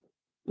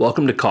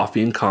Welcome to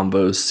Coffee and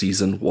Combos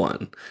Season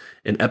 1.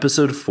 In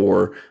Episode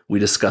 4, we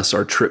discuss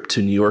our trip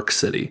to New York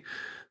City.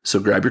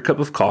 So grab your cup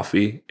of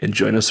coffee and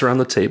join us around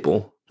the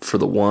table for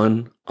the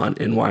one on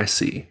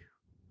NYC.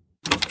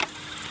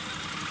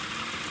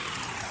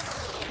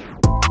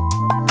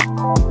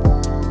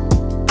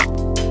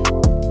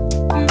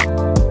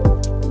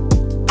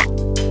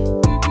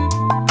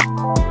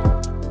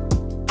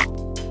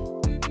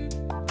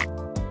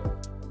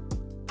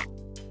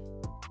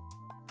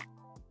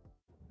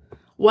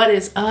 What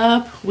is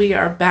up? We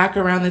are back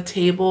around the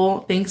table.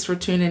 Thanks for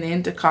tuning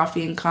in to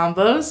Coffee and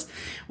Combos.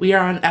 We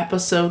are on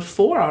episode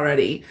 4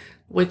 already,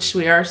 which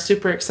we are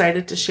super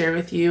excited to share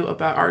with you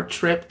about our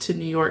trip to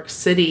New York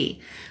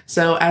City.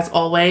 So as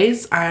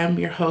always, I am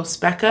your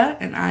host, Becca,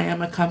 and I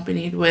am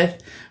accompanied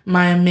with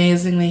my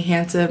amazingly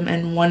handsome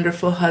and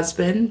wonderful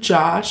husband,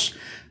 Josh.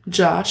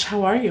 Josh,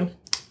 how are you?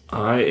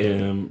 I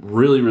am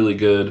really, really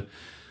good.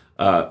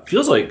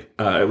 Feels like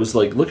I was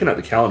looking at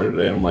the calendar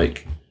today and I'm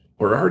like,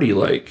 we're already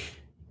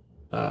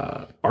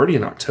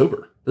in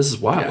October. This is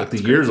wild. Yeah,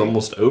 the year is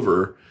almost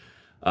over.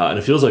 And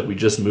it feels like we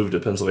just moved to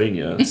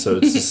Pennsylvania. So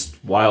it's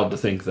just wild to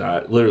think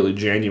that literally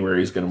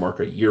January is going to mark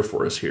a year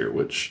for us here,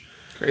 which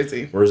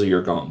Crazy. Where's a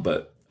year gone?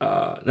 But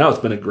no, it's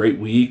been a great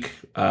week.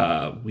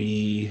 I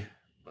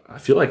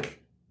feel like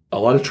a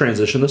lot of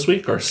transition this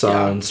week. Our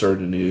son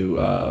started a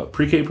new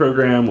pre-K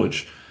program,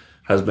 which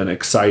has been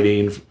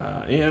exciting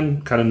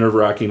and kind of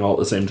nerve-wracking all at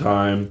the same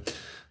time.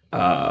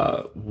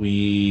 I'm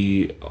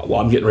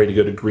getting ready to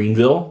go to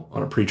Greenville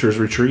on a preacher's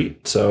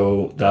retreat.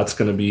 So that's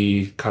going to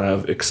be kind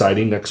of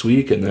exciting next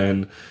week. And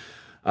then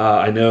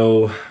I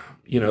know,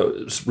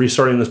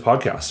 restarting this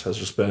podcast has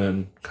just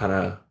been kind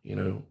of,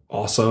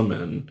 awesome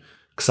and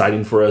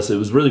exciting for us. It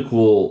was really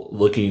cool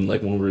looking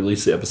like when we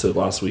released the episode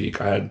last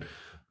week. I had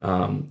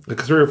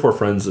 3 or 4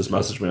 friends just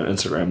messaged me on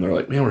Instagram. They're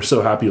like, man, we're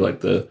so happy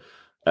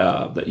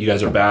that you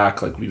guys are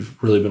back. Like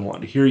we've really been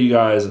wanting to hear you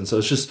guys. And so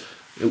it's just,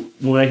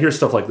 when I hear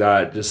stuff like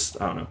that, just,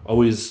 I don't know,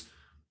 always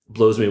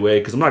blows me away.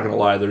 Because I'm not going to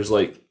lie, there's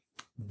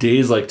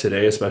days like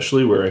today,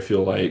 especially where I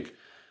feel like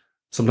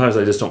sometimes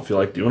I just don't feel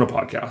like doing a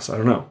podcast. I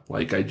don't know.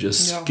 I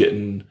just get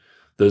in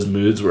those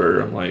moods where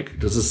I'm like,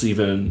 does this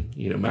even,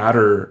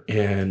 matter?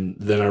 And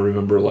then I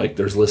remember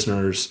there's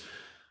listeners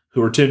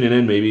who are tuning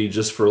in maybe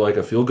just for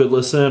a feel good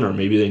listen, or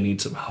maybe they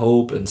need some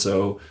hope. And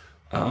so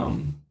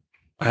I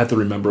have to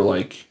remember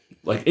like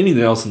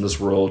anything else in this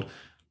world,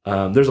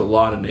 there's a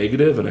lot of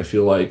negative, and I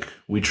feel like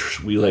we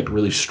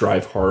really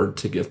strive hard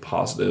to give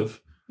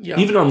positive,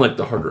 even on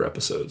the harder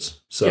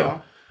episodes.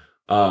 So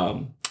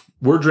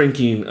we're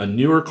drinking a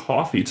newer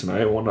coffee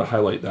tonight. I wanted to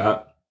highlight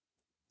that.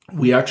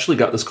 We actually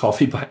got this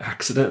coffee by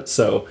accident.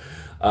 So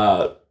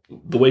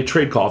the way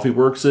Trade Coffee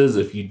works is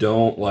if you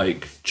don't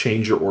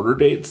change your order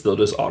dates, they'll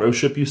just auto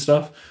ship you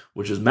stuff,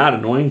 which is mad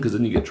annoying because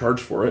then you get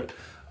charged for it.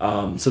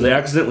 So they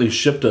accidentally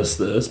shipped us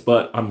this,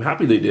 but I'm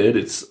happy they did.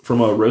 It's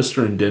from a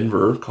roaster in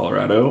Denver,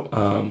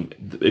 Colorado.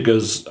 It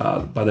goes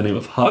by the name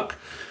of Huck.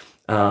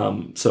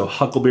 So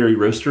Huckleberry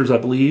Roasters, I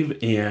believe.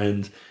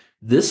 And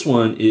this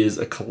one is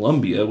a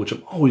Columbia, which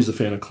I'm always a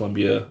fan of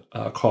Columbia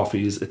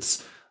coffees.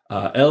 It's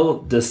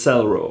El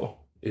Desero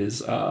is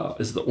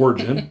the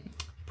origin.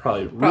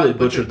 Probably really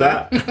butchered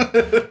that.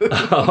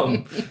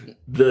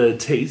 The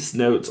taste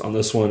notes on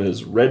this one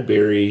is red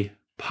berry,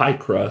 pie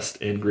crust,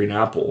 and green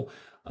apple.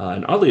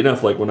 And oddly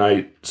enough,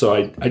 I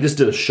just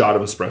did a shot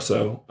of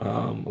espresso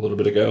a little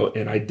bit ago,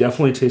 and I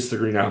definitely taste the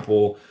green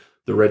apple,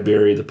 the red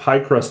berry, the pie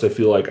crust. I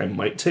feel like I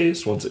might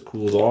taste once it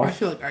cools off. I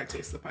feel like I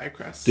taste the pie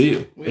crust. Do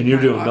you? And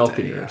you're doing milk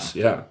in yours.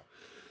 Yeah.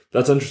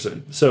 That's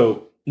interesting.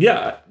 So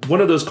yeah,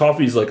 one of those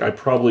coffees I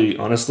probably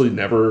honestly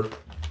never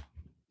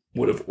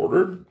would have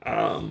ordered.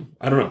 I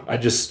don't know.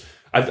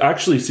 I've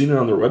actually seen it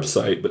on their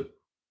website, but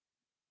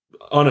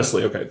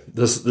honestly, okay,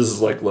 this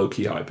is low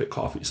key how I pick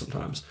coffee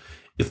sometimes.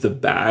 If the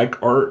bag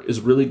art is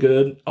really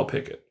good, I'll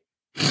pick it.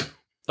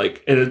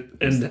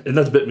 And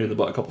that's bit me in the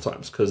butt a couple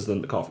times because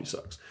then the coffee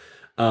sucks.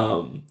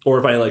 Or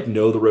if I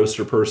know the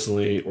roaster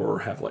personally or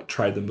have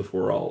tried them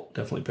before, I'll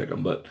definitely pick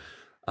them. But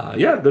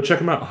go check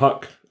them out.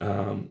 Huck.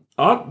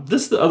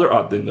 This is the other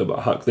odd thing though about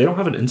Huck. They don't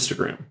have an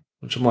Instagram,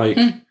 which I'm like,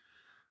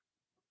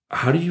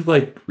 how do you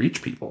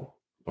reach people?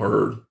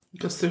 Or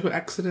just through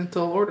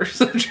accidental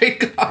orders of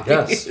Trade Coffee.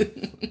 Yes.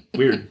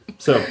 Weird.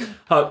 So,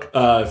 Huck,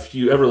 if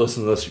you ever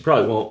listen to this, you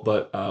probably won't,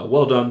 but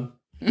well done.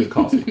 Good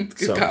coffee.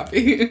 Good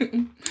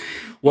coffee.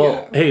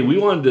 Well, hey, we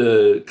wanted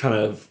to kind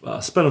of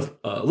spend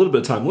a little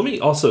bit of time.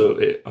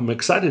 I'm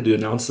excited to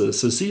announce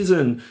this. So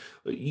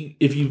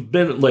if you've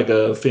been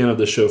a fan of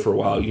the show for a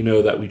while, you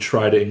know that we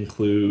try to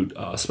include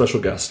special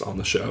guests on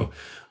the show.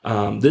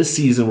 This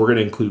season, we're going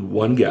to include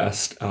one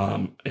guest,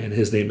 and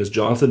his name is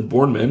Jonathan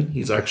Bornman.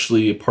 He's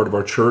actually a part of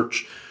our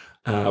church.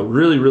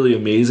 Really, really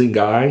amazing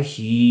guy.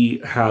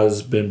 He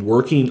has been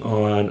working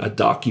on a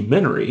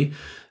documentary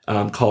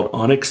called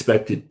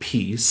Unexpected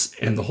Peace,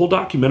 and the whole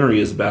documentary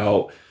is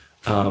about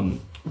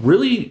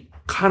really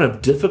kind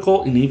of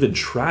difficult and even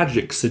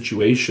tragic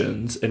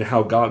situations and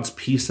how God's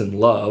peace and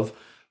love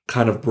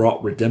kind of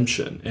brought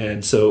redemption.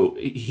 And so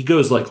he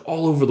goes like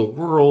all over the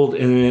world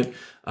in it.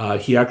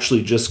 He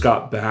actually just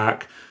got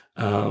back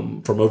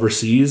from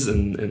overseas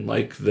in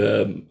like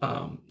the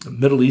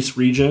Middle East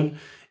region.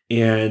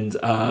 And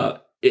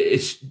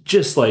it's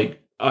just like,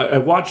 I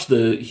watched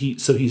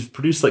so he's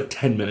produced like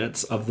 10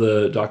 minutes of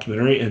the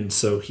documentary. And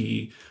so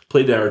he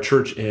played at our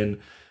church, and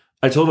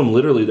I told him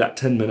literally that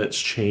 10 minutes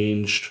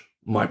changed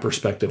my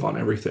perspective on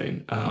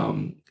everything.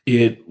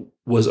 It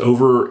was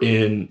over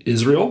in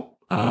Israel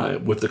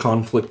with the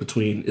conflict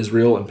between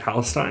Israel and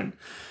Palestine.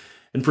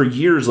 And for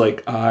years,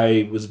 like,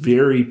 I was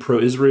very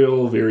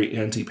pro-Israel, very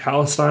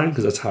anti-Palestine,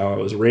 because that's how I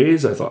was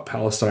raised. I thought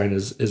Palestine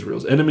is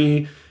Israel's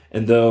enemy.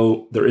 And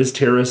though there is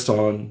terrorists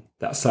on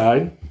that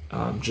side,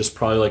 just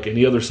probably like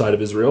any other side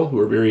of Israel who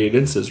are very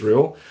against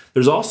Israel,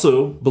 there's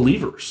also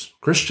believers,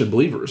 Christian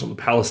believers on the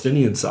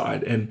Palestinian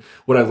side. And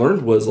what I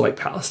learned was like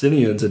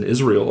Palestinians in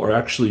Israel are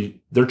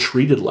actually, they're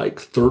treated like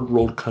third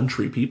world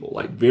country people,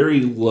 like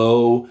very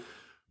low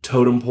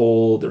totem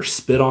pole. They're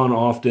spit on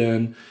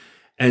often.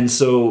 And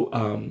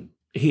so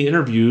he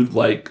interviewed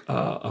like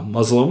a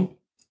Muslim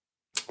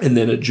and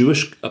then a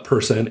Jewish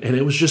person, and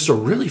it was just a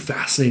really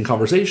fascinating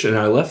conversation. And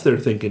I left there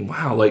thinking,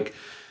 wow, like,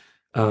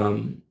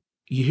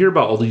 you hear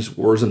about all these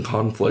wars and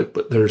conflict,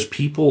 but there's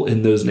people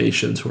in those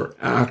nations who are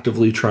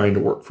actively trying to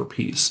work for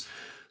peace.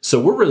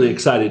 So we're really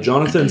excited.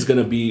 Jonathan's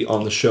going to be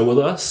on the show with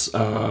us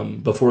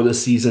before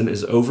this season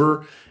is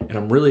over, and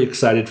I'm really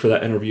excited for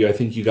that interview. I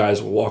think you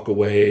guys will walk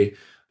away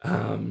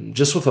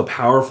just with a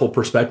powerful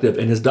perspective.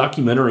 And his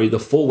documentary, the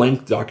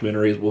full-length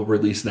documentary, will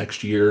release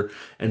next year,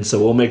 and so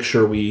we'll make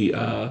sure we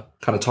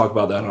kind of talk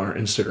about that on our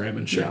Instagram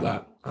and share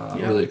that.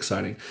 Really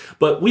exciting.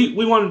 But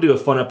we want to do a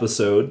fun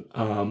episode.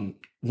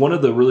 One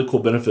of the really cool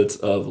benefits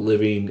of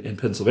living in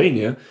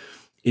Pennsylvania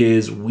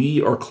is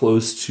we are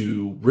close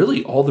to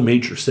really all the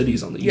major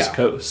cities on the East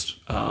Coast.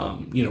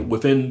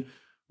 Within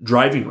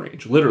driving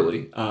range,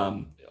 literally.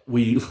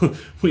 We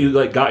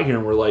like got here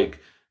and we're like,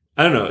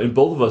 I don't know, and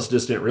both of us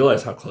just didn't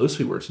realize how close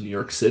we were to New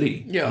York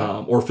City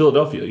or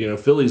Philadelphia.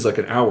 Philly's like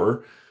an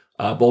hour,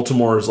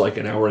 Baltimore is like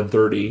an hour and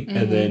 30,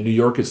 and then New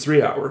York is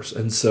 3 hours.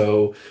 And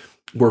so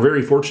we're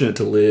very fortunate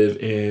to live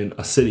in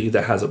a city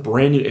that has a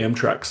brand new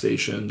Amtrak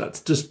station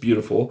that's just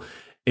beautiful.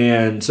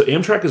 And so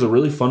Amtrak is a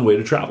really fun way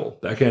to travel.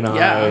 Becca and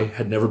I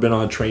had never been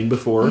on a train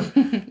before,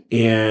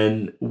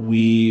 and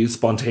we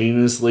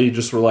spontaneously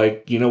just were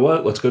like, you know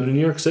what, let's go to New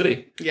York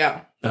City.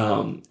 Yeah.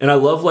 And I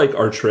love like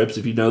our trips.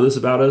 If you know this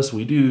about us,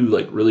 we do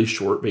like really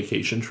short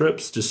vacation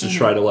trips just to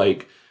try to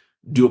like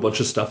do a bunch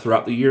of stuff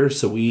throughout the year.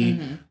 So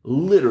we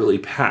literally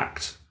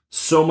packed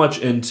so much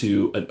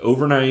into an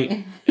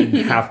overnight and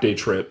half-day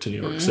trip to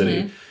New York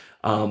City.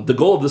 The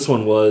goal of this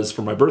one was,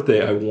 for my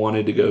birthday, I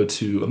wanted to go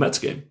to a Mets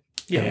game.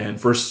 Yeah. And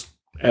first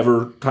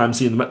ever time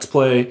seeing the Mets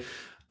play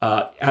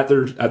at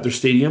their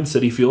stadium,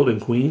 Citi Field in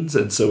Queens.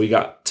 And so we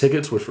got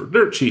tickets, which were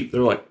dirt cheap.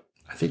 They're like,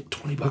 I think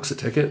 $20 a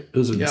ticket. It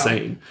was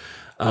insane.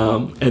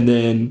 And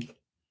then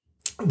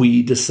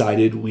we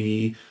decided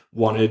we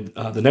wanted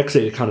the next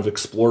day to kind of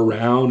explore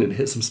around and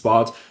hit some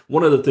spots.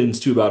 One of the things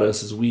too about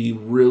us is we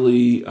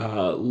really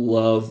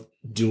love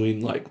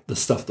doing like the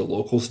stuff the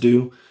locals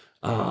do.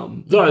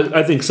 Though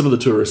I think some of the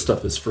tourist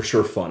stuff is for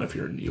sure fun if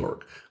you're in New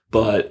York,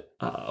 but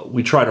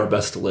we tried our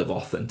best to live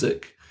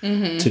authentic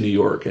to New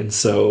York. And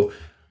so,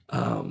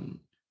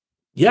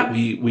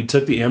 we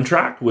took the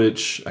Amtrak,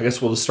 which I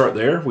guess we'll just start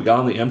there. We got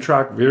on the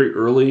Amtrak very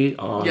early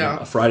on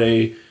a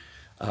Friday.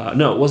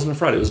 No, it wasn't a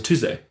Friday. It was a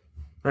Tuesday,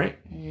 right?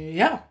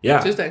 Yeah.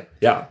 Tuesday.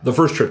 Yeah. The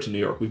first trip to New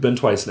York. We've been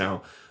twice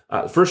now.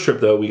 The first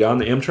trip, though, we got on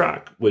the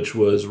Amtrak, which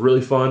was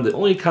really fun. The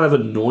only kind of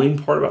annoying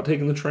part about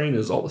taking the train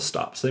is all the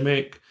stops they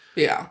make.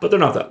 Yeah. But they're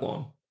not that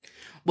long.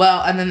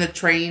 Well, and then the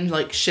train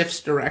like shifts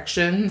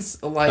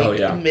directions like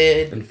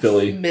in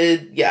Philly.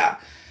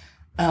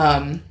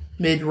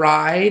 Mid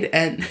ride,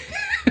 and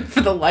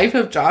for the life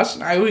of Josh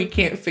and I, we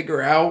can't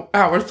figure out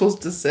how we're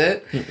supposed to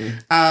sit.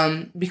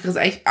 Because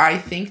I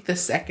think the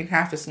second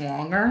half is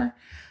longer.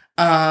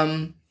 At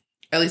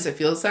least it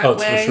feels that way. Oh,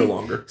 it's for sure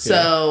longer.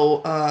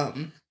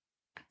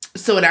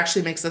 So it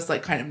actually makes us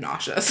like kind of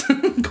nauseous,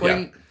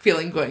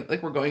 feeling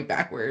like we're going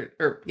backward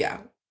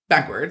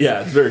backwards.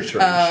 Yeah, it's very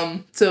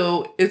strange.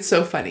 So it's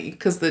so funny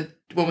because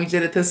when we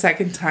did it the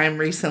second time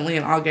recently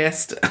in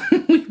August,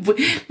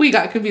 we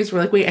got confused. We're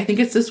like, wait, I think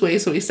it's this way.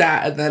 So we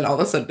sat, and then all of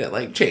a sudden it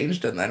like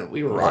changed, and then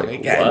we were wrong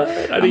again. What?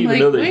 I didn't even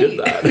know they did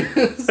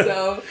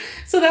that.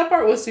 so that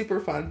part was super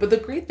fun. But the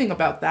great thing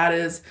about that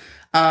is,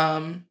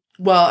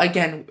 well,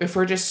 again, if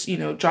we're just,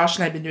 Josh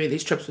and I have been doing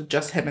these trips with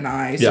just him and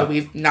I, so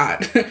we've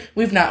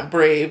not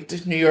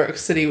braved New York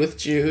City with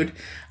Jude,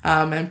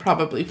 and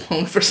probably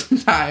won't for some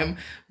time.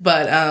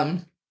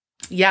 But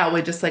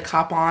we just like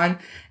hop on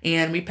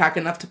and we pack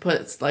enough to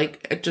put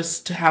like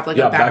just to have like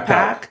a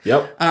backpack.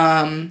 Yep.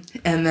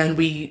 And then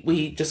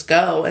we just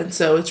go, and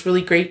so it's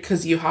really great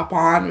because you hop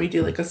on. We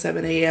do like a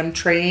 7 a.m.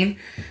 train,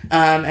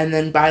 and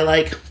then by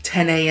like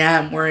 10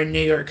 a.m. we're in New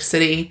York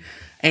City.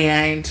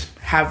 And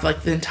have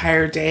like the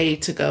entire day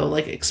to go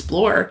like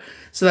explore.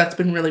 So that's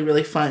been really,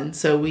 really fun.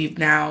 So we've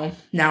now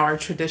our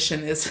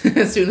tradition is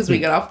as soon as we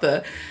get off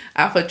a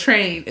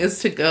train is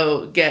to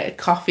go get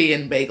coffee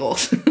and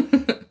bagels.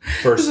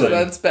 First so thing.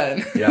 that's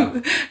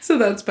been so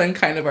that's been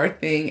kind of our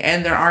thing.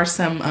 And there are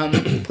some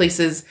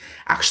places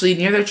actually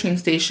near the train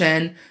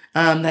station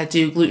that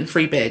do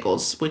gluten-free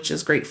bagels, which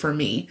is great for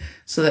me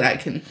so that I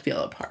can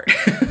feel a part.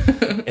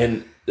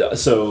 And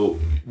so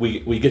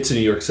we get to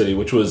New York City,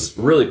 which was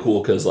really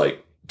cool because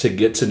like to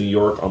get to New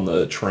York on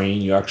the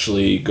train, you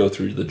actually go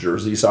through the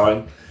Jersey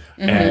side,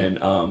 and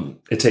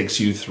it takes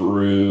you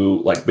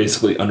through like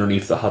basically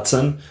underneath the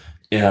Hudson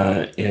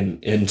and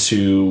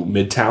into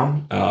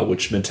Midtown,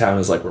 which Midtown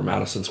is like where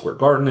Madison Square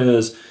Garden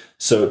is.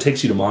 So it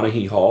takes you to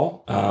Montague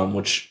Hall,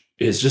 which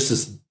is just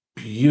this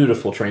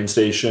beautiful train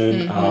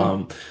station.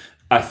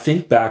 I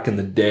think back in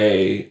the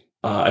day,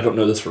 I don't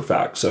know this for a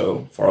fact,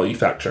 so for all you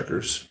fact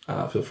checkers,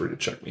 feel free to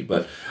check me.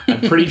 But I'm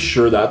pretty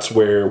sure that's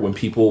where when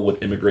people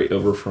would immigrate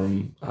over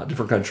from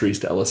different countries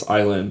to Ellis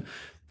Island,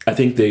 I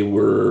think they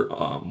were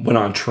went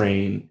on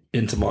train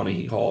into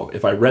Montague Hall.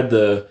 If I read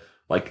the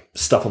like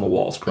stuff on the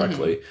walls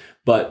correctly,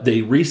 but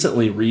they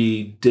recently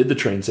redid the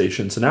train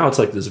station, so now it's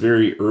like this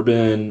very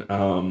urban,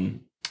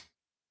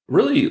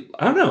 really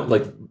I don't know,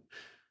 like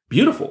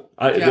beautiful.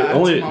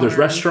 There's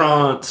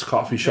restaurants,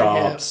 coffee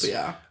shops. Hip,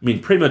 yeah. I mean,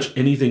 pretty much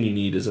anything you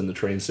need is in the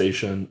train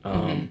station.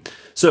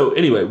 So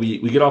anyway,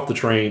 we get off the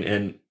train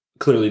and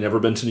clearly never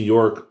been to New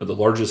York. The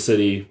largest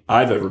city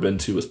I've ever been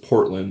to is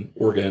Portland,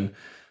 Oregon.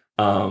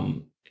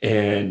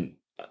 And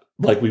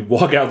like we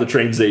walk out of the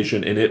train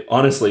station and it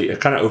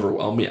kind of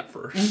overwhelmed me at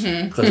first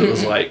because it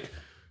was like,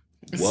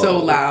 whoa. So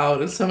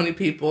loud and so many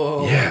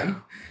people. Yeah.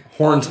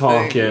 Horns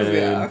honking.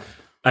 Yeah.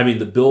 I mean,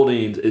 the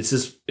buildings,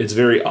 it's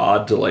very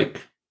odd to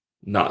like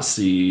not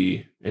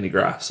see any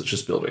grass. It's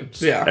just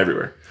buildings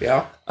everywhere.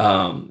 Yeah.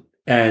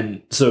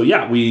 And so,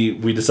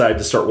 we decided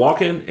to start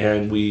walking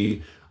and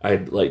I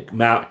had like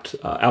mapped,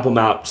 Apple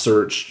Map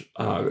searched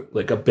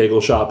like a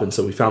bagel shop. And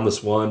so we found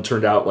this one,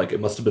 turned out like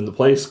it must've been the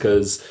place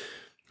because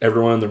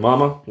everyone and their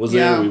mama was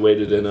there. We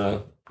waited in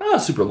a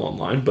super long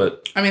line,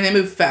 but I mean, they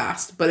move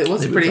fast, but it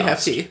was pretty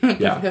hefty.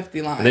 Yeah.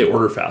 Hefty line. And they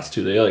order fast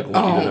too. They like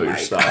want you to know your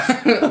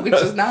stuff. Which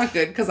is not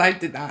good because I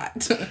did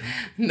not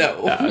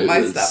know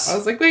my stuff. I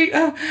was like, wait,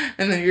 and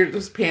then you're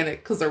just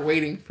panicked because they're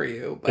waiting for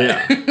you.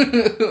 But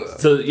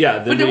So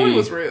then but no one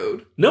was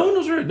rude. No one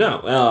was rude.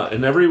 No.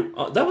 And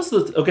that was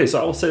okay.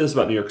 So I will say this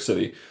about New York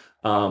City.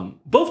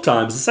 Both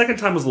times, the second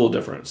time was a little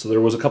different. So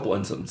there was a couple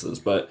instances,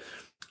 but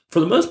for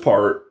the most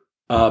part,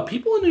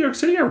 people in New York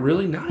City are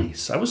really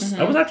nice. I was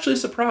actually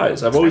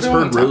surprised. I've always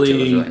heard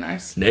really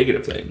nice.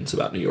 Negative things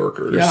about New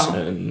Yorkers. Yeah.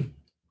 And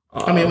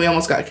I mean, we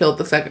almost got killed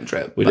the second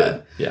trip. We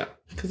did, yeah,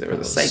 because there was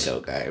a psycho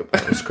guy.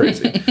 That was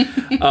crazy.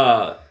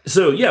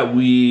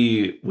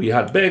 We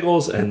had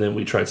bagels, and then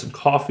we tried some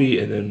coffee,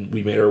 and then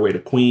we made our way to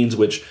Queens,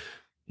 which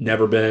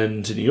never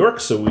been to New York,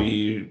 so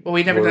we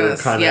never done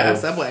a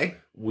subway.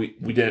 We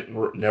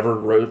never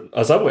rode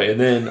a subway,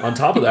 and then on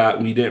top of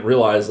that, we didn't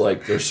realize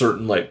like there's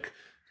certain like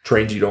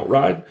trains you don't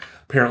ride.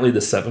 Apparently the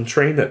 7th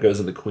train that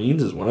goes into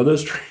Queens is one of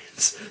those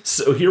trains.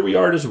 So here we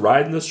are just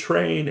riding this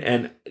train.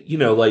 And,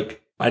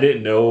 like I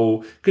didn't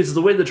know because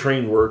the way the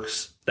train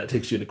works that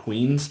takes you into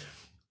Queens,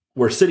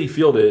 where Citi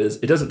Field is,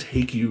 it doesn't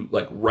take you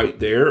like right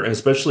there. And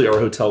especially our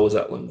hotel was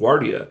at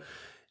LaGuardia.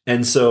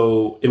 And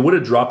so it would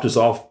have dropped us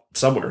off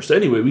somewhere. So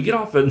anyway, we get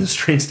off in this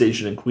train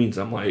station in Queens.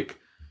 I'm like,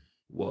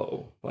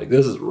 whoa, like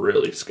this is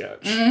really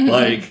sketch.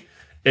 Like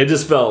it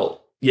just felt,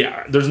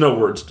 there's no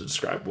words to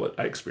describe what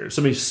I experienced.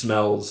 So many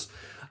smells.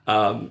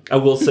 I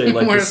will say,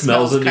 like, the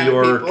smells in New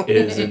York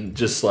is in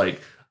just like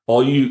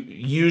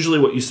usually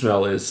what you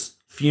smell is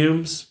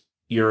fumes,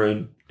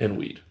 urine, and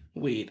weed.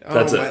 Weed.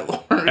 That's my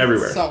Lord.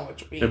 Everywhere. So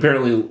much weed. And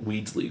apparently,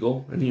 weed's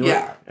legal in New York.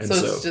 Yeah. And so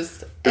it's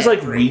just there's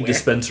like weed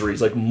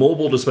dispensaries, like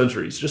mobile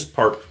dispensaries, just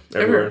parked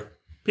everywhere.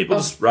 People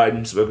just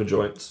riding, smoking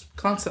joints.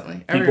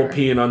 Constantly. People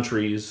peeing on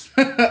trees.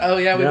 Oh,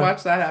 yeah. We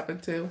watched that happen,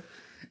 too.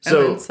 And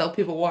then sell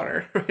people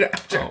water right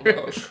after. Oh,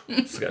 gosh.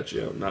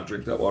 Sketchy. I'll not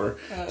drink that water.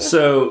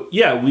 So,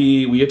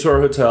 we get to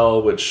our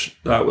hotel, which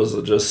that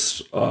was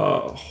just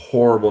a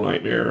horrible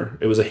nightmare.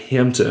 It was a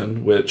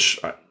Hampton, which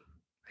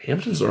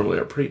Hamptons normally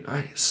are pretty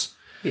nice.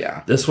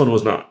 Yeah. This one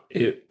was not.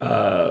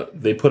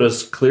 They put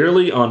us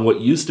clearly on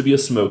what used to be a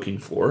smoking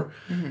floor.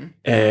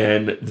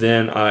 And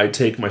then I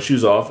take my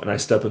shoes off and I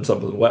step in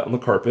something wet on the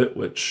carpet,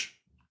 which,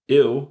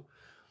 ew.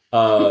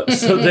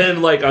 So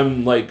then like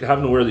I'm like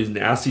having to wear these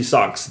nasty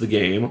socks to the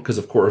game because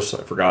of course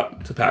I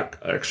forgot to pack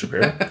an extra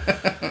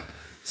pair.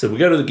 So we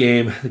go to the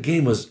game. The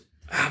game was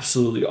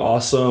absolutely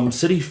awesome.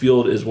 Citi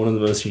Field is one of the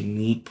most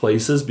unique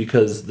places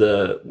because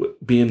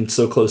being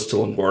so close to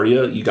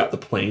LaGuardia, you got the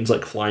planes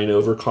like flying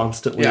over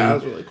constantly. Yeah, that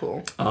was really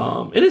cool.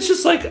 And it's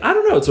just like I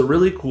don't know, it's a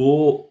really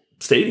cool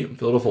stadium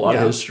filled with a lot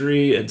of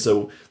history, and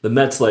so the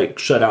Mets like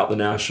shut out the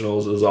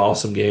Nationals. It was an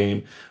awesome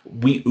game.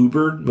 We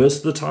Ubered most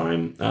of the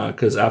time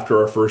because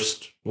after our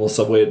first little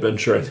subway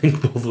adventure, I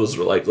think both of us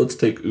were like, let's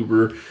take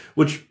Uber,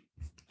 which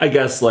I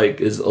guess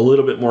like is a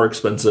little bit more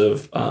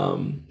expensive,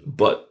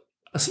 but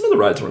Some of the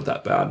rides weren't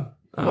that bad.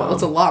 Well,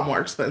 it's a lot more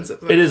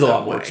expensive. It is a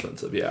lot more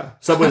expensive, yeah.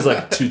 Subway's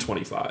like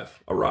 $2.25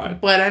 a ride.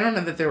 But I don't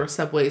know that there were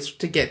subways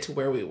to get to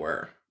where we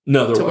were.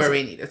 No, there wasn't. Where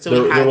we needed. So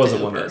there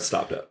wasn't one that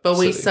stopped at. But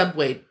we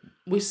subwayed.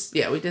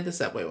 We did the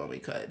subway when we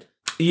could.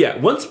 Yeah,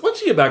 once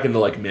you get back into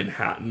like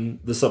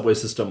Manhattan, the subway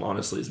system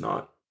honestly is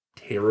not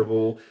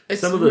terrible. It's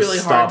some of the really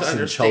hard to stops in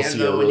understand Chelsea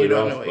though are when really you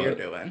don't rough, know what you're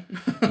doing.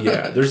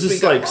 Yeah, there's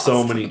just like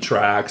so many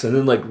tracks, and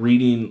then like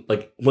reading,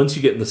 like once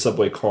you get in the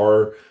subway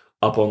car,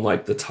 up on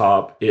like the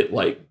top, it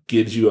like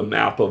gives you a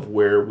map of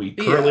where we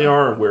currently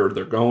are and where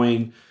they're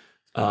going.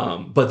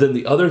 But then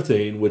the other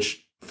thing,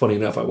 which funny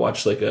enough, I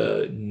watched like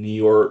a New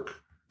York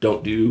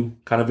Don't Do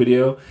kind of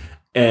video,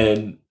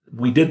 and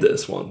we did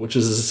this one, which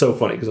is so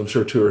funny because I'm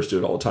sure tourists do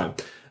it all the time.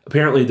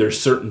 Apparently there's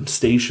certain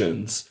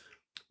stations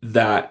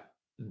that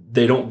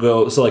they don't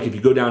go. So like if you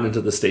go down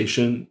into the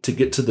station to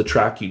get to the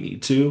track you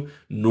need to,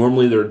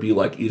 normally there would be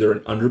like either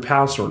an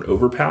underpass or an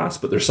overpass,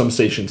 but there's some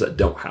stations that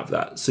don't have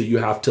that. So you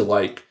have to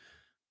like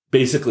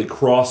basically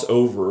cross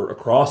over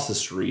across the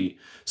street.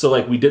 So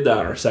like we did that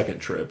on our second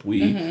trip.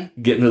 We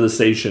get into the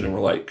station and we're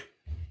like,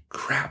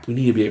 crap, we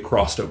need to be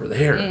crossed over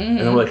there. And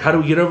then we're like, how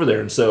do we get over there?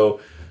 And so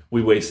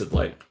we wasted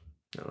like,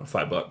 I don't know,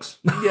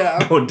 $5.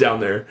 Yeah. Going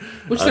down there.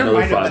 Which there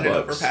might have been an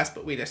overpass,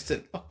 but we just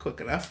didn't look quick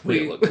enough.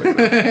 We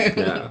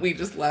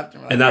just left.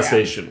 And, and that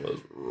station was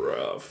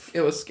rough.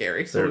 It was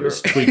scary. So there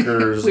was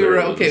tweakers. We were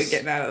okay with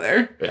getting out of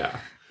there. Yeah.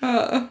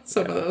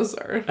 Some of those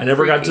are I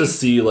never got to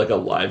see like a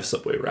live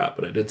subway wrap,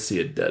 but I did see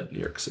a dead New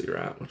York City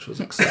rat, which was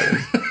exciting.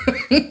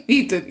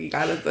 He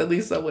got us at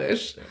least a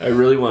wish. I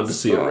really wanted to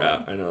see a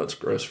rat. I know it's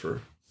gross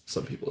for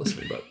some people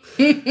listening, but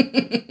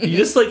you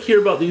just like hear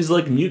about these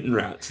like mutant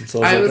rats, and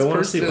so I was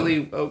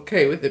personally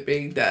okay with it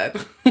being dead.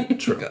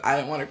 True. I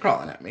didn't want it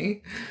crawling at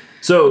me.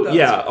 So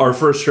yeah, our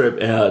first trip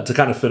to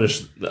kind of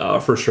finish our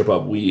first trip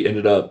up, we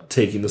ended up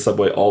taking the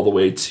subway all the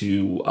way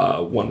to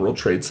One World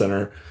Trade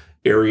Center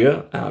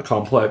area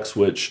complex,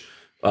 which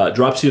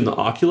drops you in the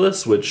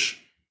Oculus,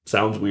 which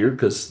sounds weird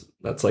because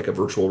that's like a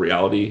virtual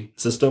reality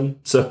system.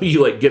 So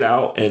you like get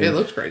out and it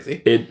looks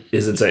crazy. It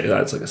is insane.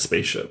 It's like a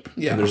spaceship.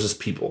 Yeah. And there's just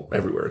people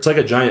everywhere. It's like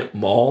a giant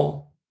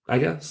mall, I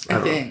guess.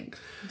 I think.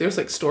 There's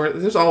like stores.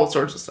 There's all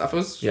sorts of stuff. It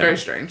was very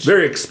strange.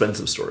 Very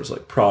expensive stores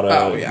like Prada,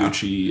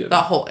 Gucci. The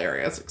whole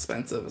area is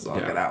expensive as all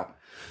get out.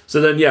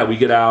 So then, we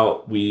get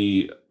out.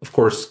 We, of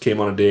course, came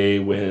on a day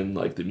when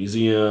like the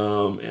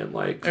museum and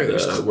like where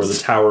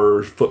the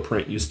tower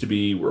footprint used to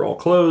be were all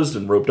closed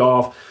and roped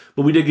off.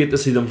 But we did get to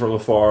see them from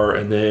afar.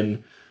 And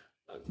then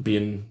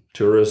being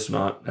tourists,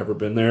 not ever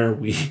been there,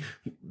 we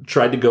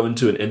tried to go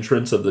into an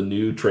entrance of the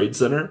new trade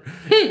center.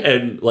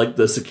 And like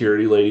the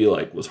security lady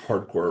like was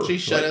hardcore. She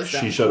shut us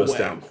down. She shut us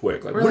down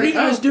quick. Like, what are you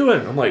guys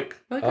doing? I'm like,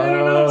 I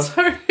don't know.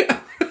 Sorry.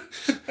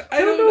 I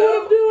don't know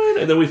what I'm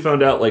doing. And then we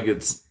found out like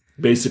it's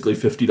basically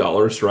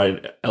 $50 to ride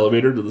an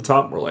elevator to the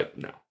top. We're like,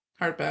 no.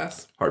 Hard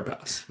pass.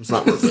 It's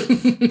not worth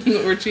it.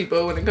 We're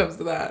cheapo when it comes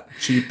to that.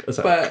 Cheap as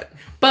heck.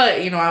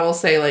 But I will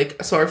say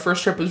like, so our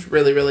first trip was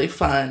really, really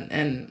fun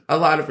and a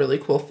lot of really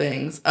cool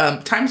things.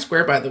 Times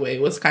Square, by the way,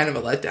 was kind of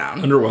a letdown.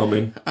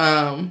 Underwhelming.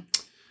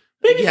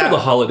 Maybe for the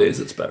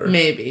holidays it's better.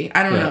 Maybe.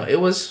 I don't know. It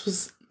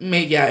was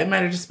maybe, it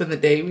might have just been the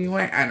day we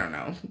went. I don't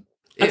know.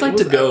 I'd like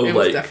to go. It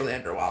was definitely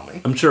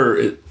underwhelming. I'm sure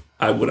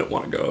I wouldn't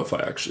want to go if I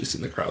actually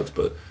seen the crowds,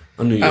 but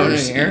on New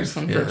Year's.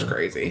 I'm sure it's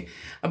crazy.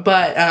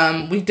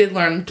 But we did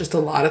learn just a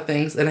lot of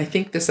things, and I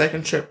think the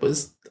second trip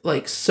was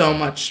like so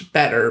much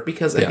better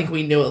because I think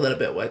we knew a little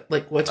bit what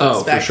to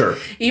expect. For sure.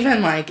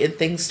 Even like in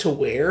things to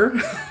wear.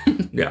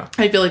 Yeah.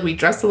 I feel like we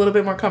dressed a little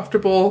bit more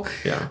comfortable.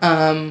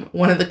 Yeah.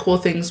 One of the cool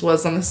things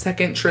was on the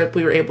second trip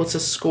we were able to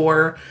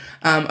score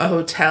a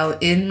hotel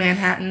in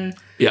Manhattan.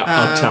 Yeah,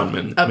 Uptown,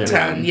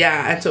 Manhattan.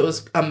 Yeah, and so it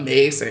was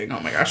amazing. Oh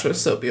my gosh, it was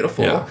so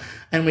beautiful. Yeah.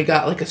 And we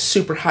got like a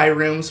super high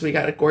room, so we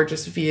got a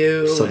gorgeous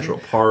view. Central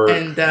Park.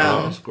 And it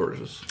was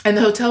gorgeous. And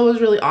the hotel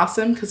was really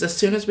awesome because as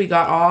soon as we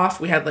got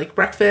off, we had like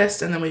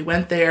breakfast, and then we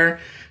went there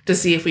to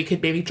see if we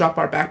could maybe drop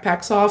our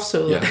backpacks off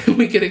so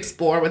we could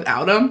explore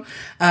without them.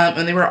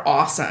 And they were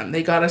awesome.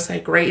 They got us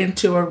like right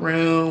into a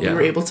room. We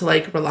were able to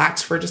like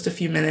relax for just a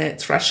few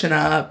minutes, freshen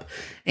up,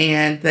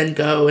 and then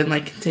go and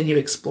like continue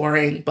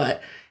exploring.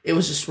 But it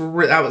was just,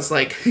 that was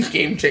like a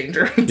game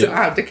changer to not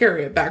have to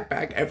carry a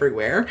backpack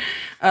everywhere.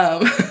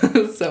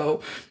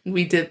 So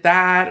we did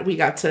that. We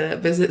got to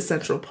visit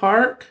Central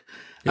Park,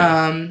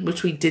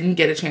 which we didn't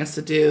get a chance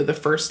to do the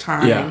first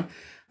time. Yeah.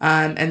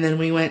 And then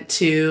we went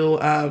to,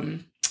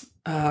 I'm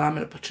going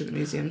to butcher the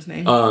museum's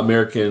name.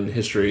 American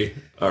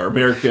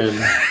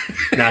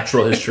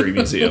Natural History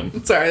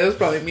Museum. Sorry, that was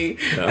probably me.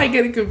 Yeah. I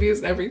get it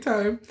confused every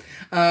time.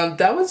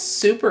 That was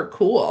super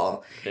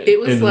cool. It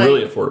was and like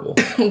really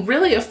affordable.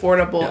 Really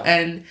affordable. Yeah.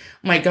 And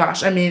my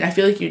gosh, I mean, I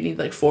feel like you need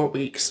like 4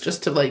 weeks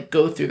just to like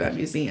go through that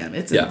museum.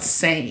 It's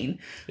insane.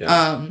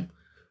 Yeah.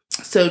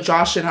 So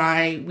Josh and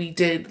I, we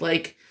did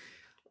like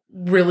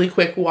really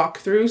quick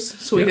walkthroughs,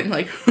 so we didn't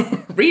like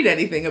read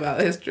anything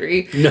about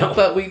history. No.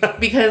 But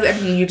because I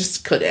mean, you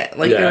just couldn't.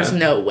 Like, Yeah. there's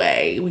no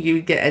way you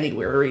would get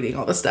anywhere reading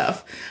all the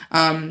stuff.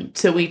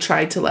 So we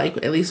tried to like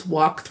at least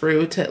walk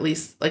through to at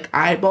least like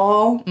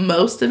eyeball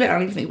most of it. I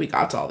don't even think we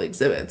got to all the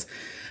exhibits,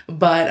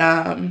 but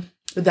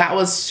that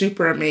was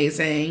super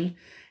amazing.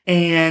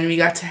 And we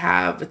got to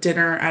have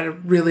dinner at a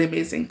really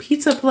amazing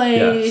pizza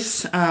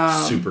place.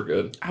 Yes. Super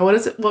good. What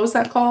is it? What was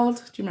that called?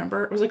 Do you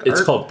remember? It was like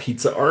It's called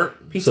Pizza Art.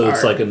 So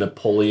it's like a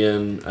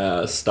Napoleon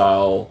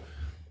style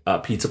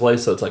pizza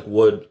place. So it's like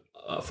wood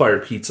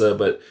fired pizza.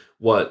 But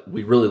what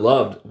we really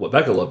loved, what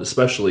Becca loved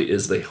especially,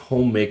 is they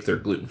home make their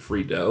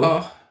gluten-free dough.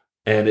 Oh.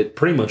 And it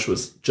pretty much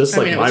was just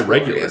like my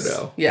regular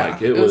dough. Yeah,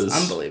 like it was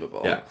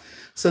unbelievable. Yeah.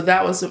 So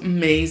that was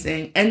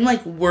amazing and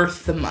like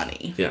worth the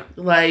money. Yeah.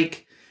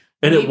 Like.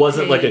 And it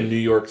wasn't like a New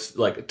York,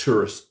 like a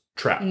tourist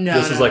trap. No,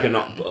 this is like an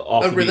off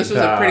the beaten This was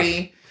path. a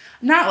pretty,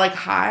 not like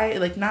high,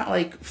 like not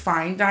like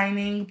fine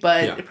dining,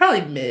 but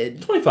probably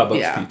mid.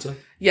 $25 pizza.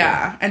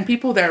 Yeah. And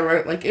people there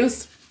were like, it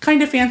was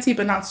kind of fancy,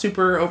 but not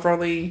super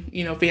overly,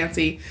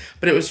 fancy.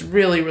 But it was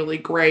really, really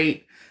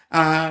great.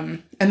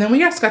 And then we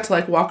just got to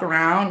like walk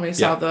around. We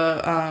saw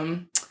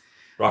the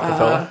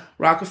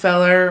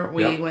Rockefeller.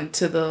 We went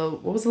to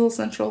what was the little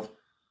Central?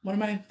 What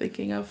am I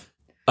thinking of?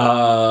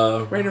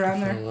 Right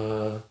around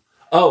there.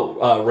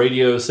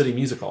 Radio City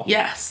Music Hall.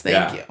 Yes,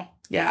 thank you.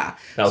 Yeah.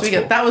 That was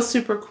cool. That was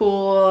super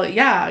cool.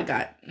 Yeah, I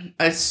got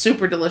a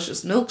super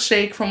delicious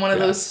milkshake from one of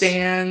those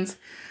stands.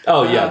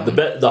 Oh, yeah.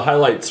 The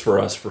highlights for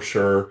us, for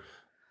sure.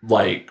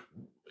 Like,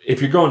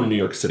 if you're going to New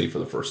York City for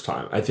the first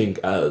time, I think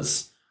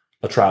as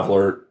a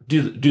traveler,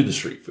 do the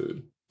street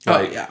food.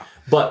 Like,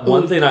 But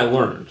one thing I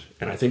learned,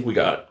 and I think we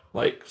got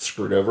like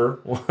screwed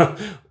over,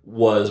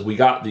 was we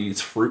got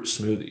these fruit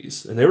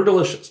smoothies, and they were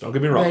delicious. Don't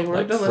get me wrong, they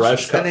were delicious,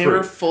 fresh cut and they fruit.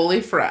 were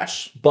fully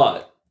fresh.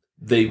 But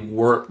they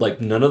weren't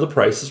like none of the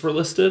prices were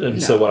listed,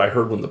 and so what I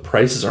heard, when the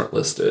prices aren't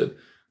listed,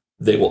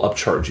 they will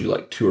upcharge you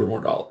like $2 or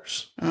more.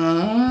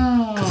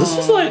 Oh, because this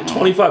was like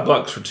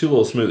 $25 for 2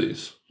 little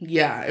smoothies.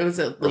 Yeah, it was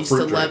at least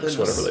 11, drinks,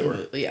 whatever they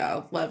were.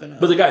 Yeah, 11.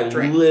 But the guy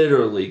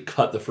literally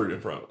cut the fruit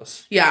in front of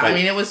us. Yeah, like, I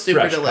mean, it was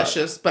super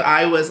delicious, but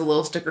I was a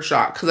little sticker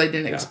shock because I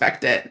didn't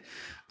expect it.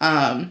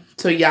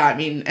 So yeah, I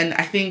mean, and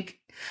I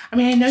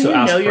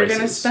know you're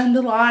going to spend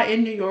a lot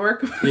in New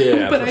York,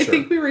 but I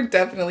think we were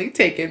definitely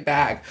taken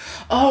back.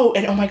 Oh,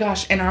 and oh my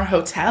gosh, in our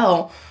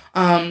hotel,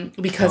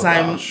 because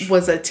I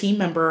was a team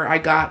member, I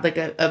got like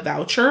a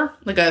voucher,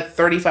 like a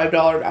 $35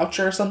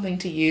 voucher or something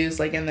to use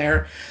like in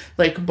their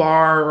like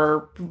bar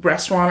or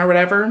restaurant or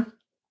whatever.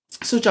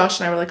 So Josh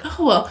and I were like,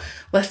 oh, well,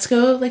 let's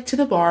go like to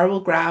the bar. We'll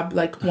grab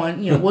like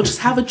one, we'll just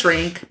have a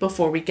drink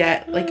before we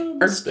get like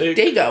our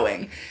day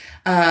going.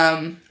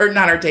 Or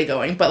not our day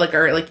going, but like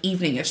our like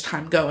evening-ish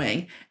time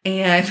going.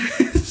 And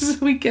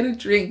so we get a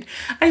drink.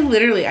 I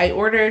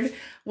ordered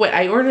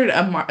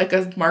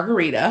a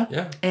margarita.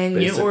 Yeah.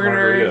 And you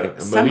ordered a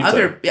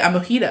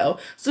mojito.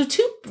 So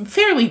 2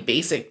 fairly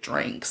basic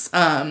drinks.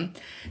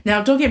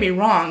 Now don't get me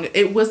wrong,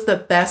 it was the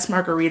best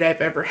margarita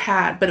I've ever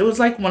had, but it was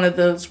like one of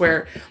those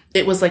where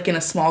it was like in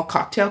a small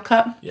cocktail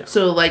cup. Yeah.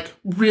 So like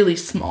really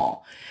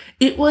small.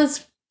 It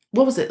was,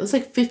 what was it? It was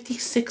like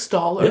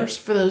 $56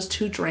 for those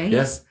 2 drinks.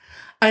 Yeah.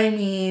 I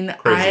mean,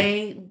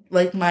 crazy.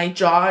 My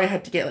jaw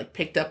had to get like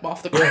picked up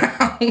off the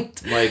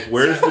ground. Like,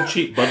 where's the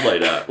cheap Bud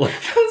Light at? Like,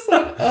 I was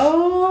like,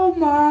 oh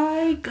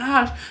my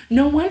gosh.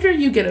 No wonder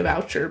you get a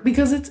voucher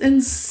because it's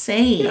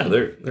insane. Yeah,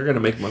 they're going to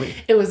make money.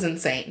 It was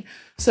insane.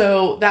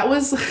 So that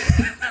was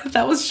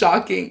that was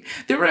shocking.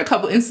 There were a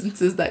couple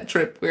instances that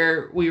trip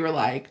where we were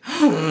like,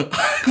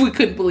 we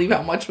couldn't believe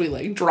how much we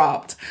like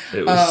dropped.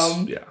 It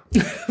was,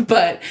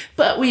 But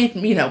we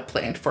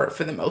planned for it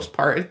for the most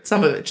part.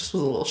 Some of it just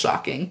was a little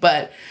shocking.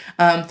 But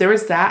there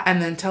was that,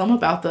 and then tell them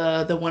about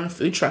the one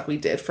food truck we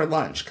did for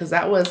lunch, because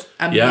that was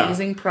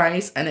amazing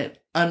price and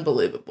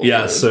unbelievable.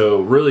 Yeah, food.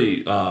 so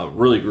really,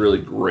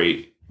 really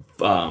great.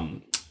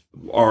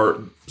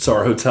 Our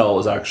hotel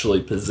is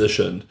actually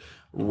positioned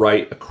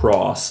right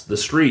across the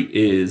street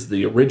is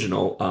the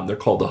original. They're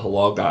called the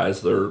Halal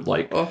Guys. They're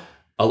like,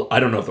 I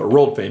don't know if they're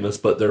world famous,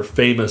 but they're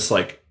famous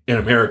like in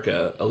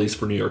America, at least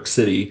for New York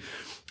City.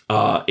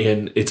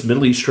 And it's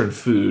Middle Eastern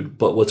food.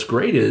 But what's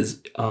great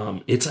is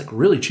it's like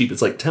really cheap.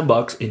 It's like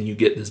 $10 and you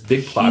get this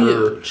big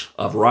platter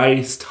of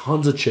rice,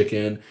 tons of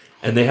chicken.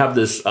 And they have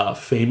this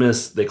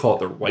famous, they call it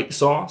their white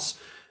sauce.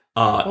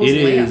 It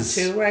is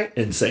too, right?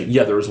 Insane.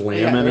 Yeah, there was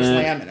lamb in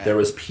it. There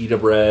was pita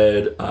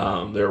bread.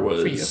 There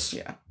was,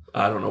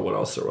 I don't know what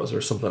else there was.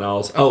 There's something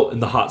else. Oh,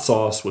 and the hot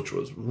sauce, which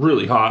was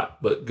really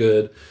hot, but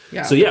good.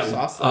 Yeah. So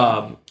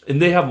awesome. And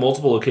they have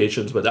multiple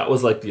locations, but that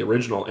was like the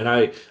original. And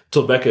I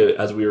told Becca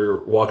as we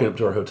were walking up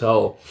to our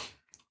hotel,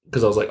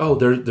 because I was like, oh,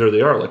 there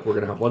they are. Like, we're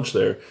going to have lunch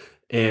there.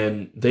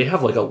 And they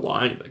have like a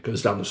line that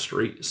goes down the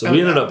street. So we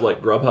ended up like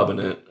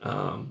Grubhubbing it,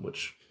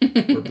 which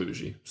we're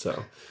bougie.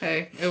 So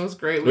hey, it was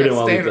great. We didn't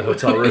want to leave the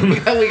hotel room.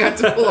 We got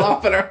to pull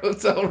off at our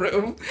hotel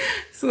room.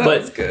 So that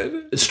was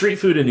good. Street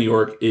food in New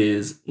York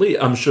is,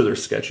 I'm sure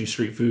there's sketchy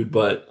street food,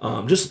 but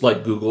just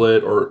like Google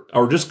it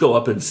or just go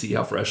up and see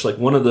how fresh. Like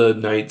one of the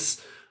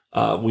nights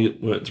we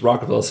went to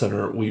Rockefeller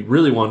Center. We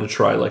really wanted to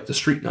try like the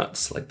street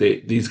nuts. Like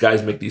these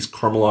guys make these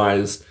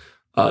caramelized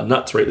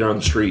nuts right there on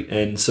the street,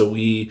 and so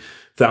we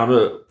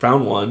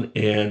found one,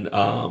 and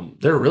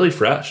they were really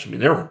fresh. I mean,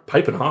 they were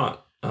piping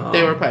hot.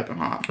 They were piping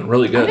hot.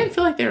 Really good. I didn't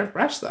feel like they were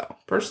fresh though,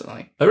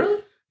 personally. Oh,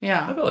 really?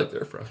 Yeah. I felt like they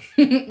were fresh.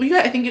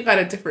 I think you got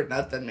a different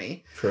nut than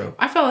me. True.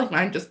 I felt like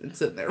mine just been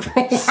sitting there for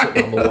a while.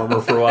 Sitting on the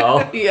warmer for a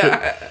while.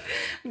 Yeah.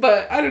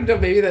 But I don't know,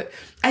 maybe that.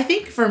 I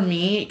think for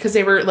me, because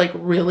they were like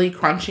really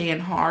crunchy and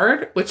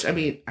hard, which I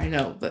mean, I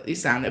know that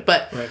these sounded,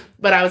 but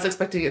I was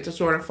expecting it to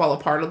sort of fall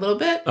apart a little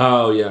bit.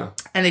 Oh, yeah.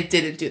 And it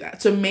didn't do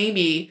that. So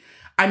maybe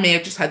I may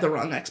have just had the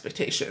wrong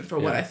expectation for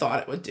what I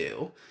thought it would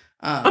do.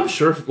 I'm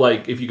sure,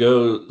 like, if you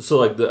go, so,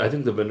 like, I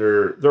think the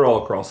vendor, they're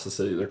all across the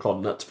city. They're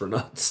called Nuts for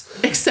Nuts.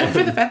 Except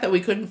for the fact that we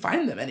couldn't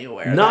find them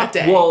anywhere that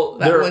day. Well,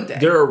 one day.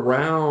 they're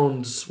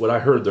around, what I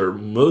heard, they're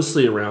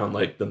mostly around,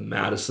 like, the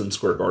Madison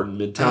Square Garden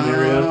Midtown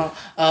area.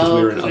 Because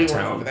we were in Uptown. We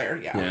were over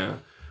there, Yeah.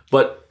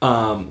 But,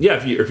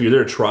 yeah, if you're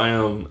there, try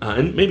them.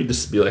 And maybe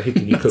just be like, hey,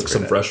 can you cook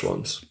some fresh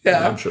ones?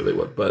 Yeah. I'm sure they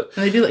would. But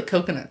and they do, like,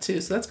 coconut,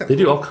 too, so that's kind of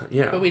They do all kinds,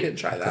 yeah. But we didn't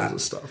try that. Kinds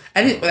of stuff.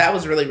 And that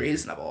was really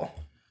reasonable.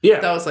 Yeah.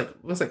 That was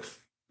like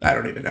I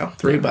don't even know,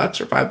 $3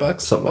 or $5,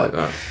 something like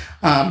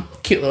that.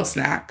 Cute little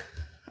snack.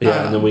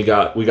 Yeah, and then we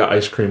got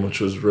ice cream, which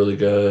was really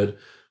good. I'm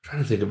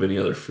trying to think of any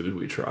other food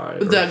we tried.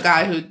 The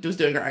guy who was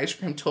doing our ice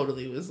cream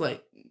totally was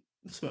like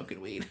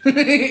smoking weed.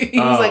 He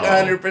was like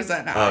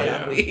 100% high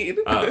on weed.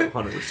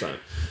 100%.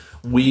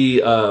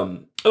 We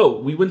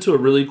went to a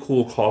really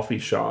cool coffee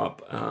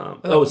shop.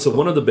 So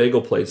one of the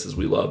bagel places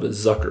we love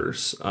is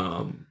Zucker's.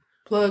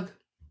 Plug.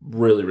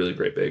 Really, really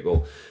great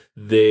bagel.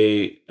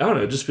 I don't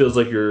know, it just feels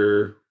like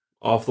you're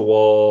off the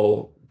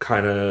wall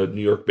kind of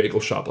New York bagel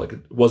shop. Like,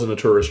 it wasn't a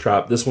tourist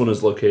trap. This one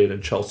is located in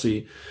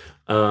Chelsea.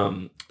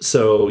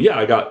 So yeah,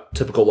 I got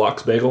typical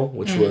Lox bagel,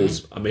 which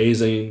was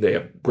amazing. They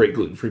have great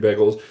gluten-free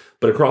bagels.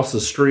 But across the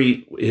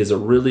street is a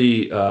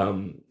really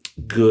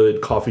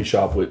good coffee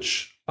shop,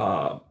 which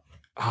it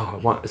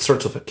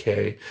starts with a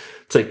K.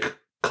 It's like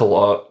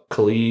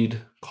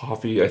Khalid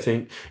Coffee, I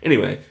think.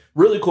 Anyway,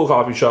 really cool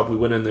coffee shop. We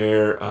went in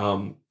there.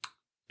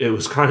 It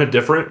was kind of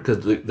different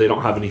because they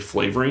don't have any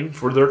flavoring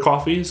for their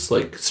coffees,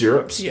 like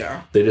syrups.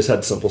 Yeah. They just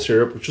had simple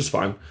syrup, which is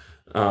fine.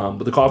 But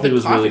the coffee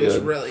was really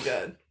good. Really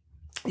good.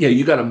 Yeah,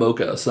 you got a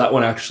mocha. So that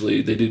one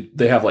actually,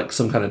 they have like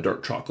some kind of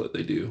dark chocolate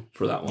they do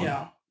for that one.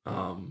 Yeah.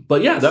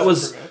 But yeah, that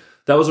was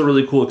a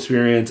really cool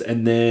experience.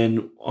 And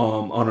then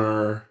on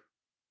our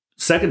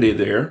second day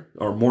there,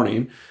 or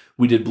morning,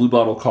 we did Blue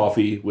Bottle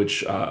Coffee,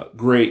 which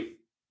great.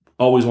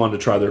 Always wanted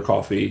to try their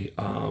coffee.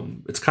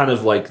 It's kind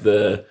of like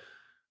the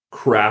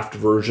craft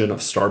version of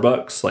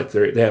Starbucks. Like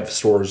they have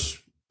stores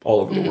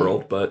all over the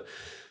world, but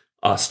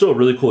still a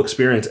really cool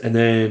experience. And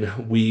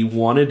then we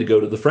wanted to go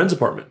to the Friends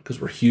apartment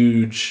because we're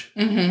huge,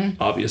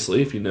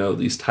 obviously, if you know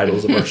these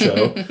titles of our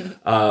show.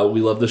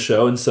 We love the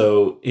show. And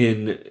so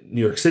in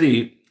New York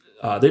City,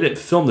 they didn't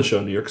film the show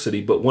in New York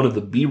City, but one of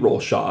the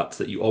B-roll shots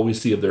that you always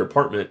see of their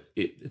apartment,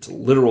 it's a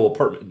literal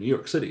apartment in New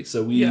York City.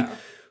 So we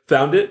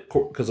found it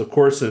because, of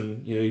course,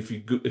 and if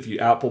you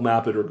Apple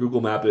Map it or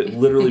Google Map it,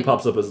 literally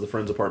pops up as the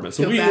Friends apartment.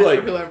 So Feel bad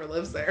for whoever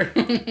lives there.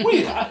 I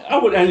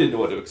didn't know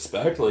what to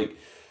expect. Like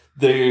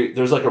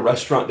there's like a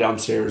restaurant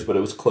downstairs, but it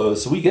was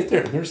closed. So we get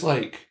there and there's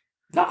like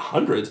not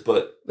hundreds,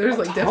 but there's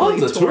like tons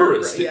definitely of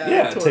tourists.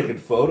 Tour, taking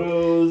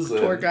photos.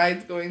 Tour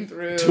guides going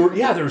through.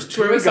 There was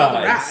tour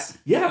guides.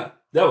 Yeah,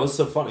 that was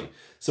so funny.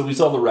 So we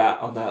saw the rat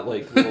on that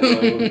like little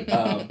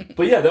road.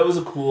 But yeah, that was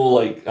a cool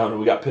I don't know.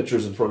 We got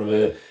pictures in front of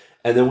it.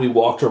 And then we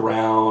walked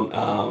around.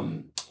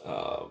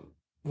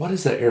 What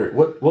is that area?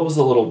 What was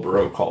the little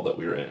borough called that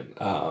we were in?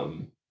 I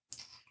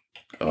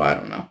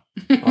don't know.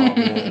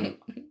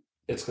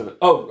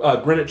 Oh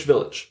man, Greenwich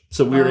Village.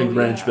 So we were in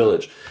Greenwich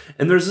Village,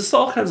 and there's just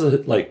all kinds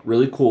of like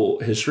really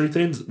cool history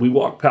things. We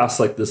walked past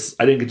like this.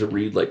 I didn't get to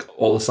read like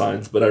all the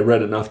signs, but I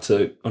read enough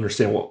to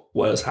understand what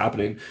was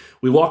happening.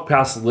 We walked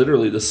past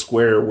literally the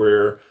square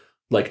where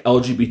like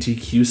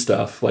LGBTQ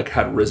stuff like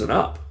had risen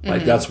up.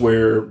 Like that's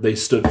where they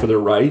stood for their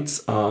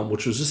rights,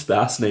 which was just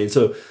fascinating.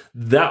 So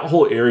that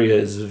whole area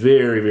is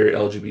very, very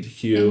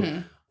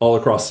LGBTQ. All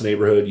across the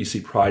neighborhood, you see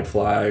pride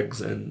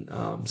flags. And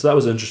so that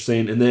was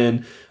interesting. And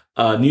then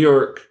New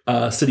York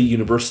City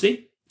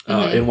University,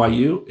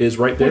 NYU, is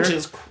right there. Which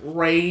is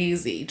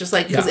crazy. Just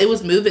like, because it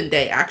was move-in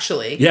day,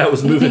 actually. Yeah, it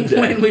was move-in day.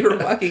 When we were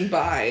walking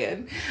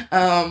by.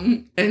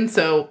 And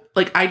so,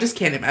 like, I just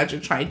can't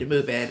imagine trying to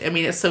move in. I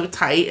mean, it's so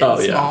tight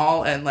and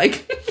small and,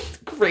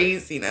 like,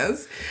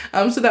 craziness.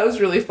 So that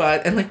was really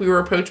fun. And, like, we were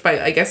approached by,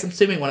 I guess, I'm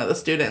assuming one of the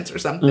students or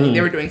something.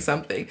 They were doing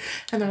something.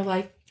 And they're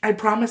like, I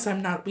promise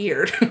I'm not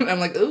weird. I'm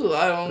like, ooh,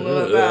 I don't know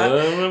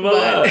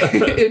about that.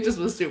 But it just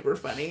was super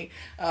funny.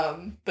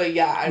 But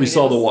yeah, we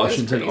saw the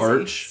Washington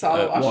Arch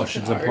at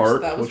Washington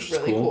Park, that was which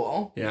really was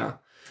cool. Yeah.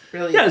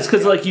 Really yeah, it's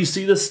because like you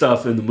see this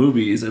stuff in the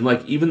movies and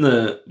like even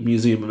the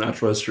Museum of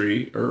Natural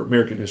History or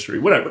American History,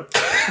 whatever.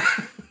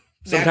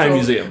 Some kind of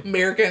museum.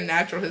 American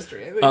Natural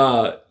History, I think.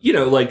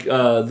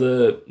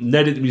 The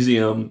Netted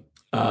Museum,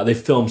 they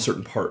film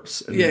certain parts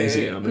in the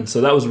museum. And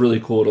so that was really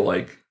cool to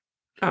like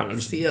I don't know,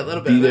 just see a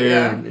little bit be of it, there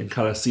yeah. and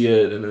kind of see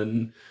it. And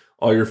then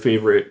all your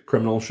favorite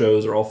criminal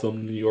shows are all filmed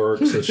in New York.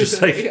 So it's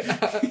just like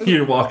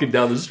you're walking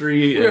down the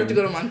street. We have to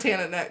go to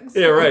Montana next.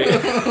 Yeah,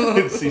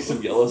 right. See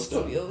some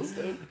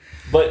Yellowstone.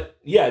 But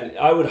yeah,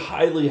 I would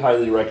highly,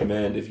 highly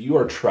recommend if you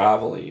are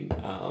traveling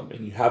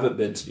and you haven't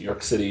been to New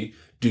York City,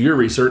 do your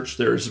research.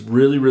 There's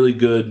really, really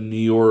good New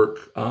York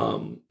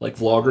like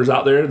vloggers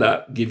out there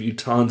that give you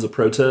tons of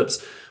pro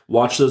tips.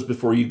 Watch those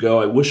before you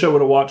go. I wish I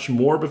would have watched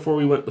more before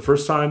we went the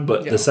first time,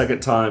 but the second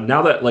time,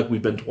 now that like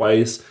we've been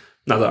twice,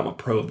 not that I'm a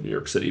pro of New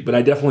York City, but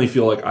I definitely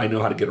feel like I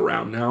know how to get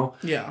around now.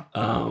 Yeah.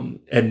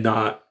 And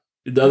not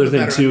the other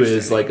thing too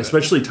is like,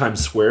 especially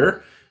Times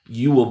Square,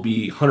 you will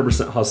be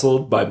 100%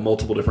 hustled by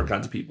multiple different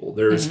kinds of people.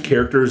 There's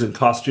characters in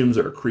costumes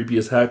that are creepy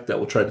as heck that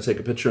will try to take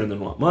a picture and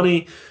then want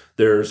money.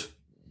 There's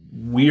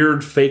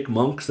weird fake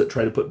monks that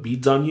try to put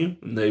beads on you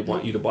and they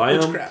want you to buy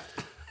them.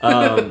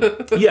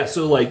 Yeah,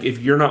 so like if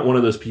you're not one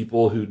of those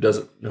people who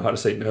doesn't know how to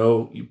say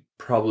no, you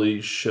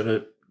probably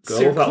shouldn't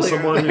go without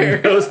someone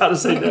who knows how to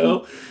say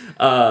no.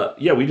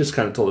 Yeah, we just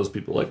kind of told those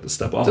people like to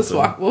step off.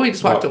 We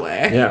just walked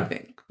away. Yeah. I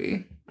think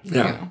we,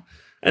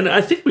 And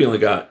I think we only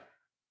got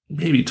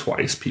maybe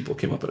twice people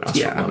came up and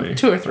asked for money.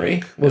 2 or 3.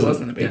 Like, it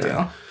wasn't a big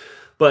deal.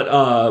 But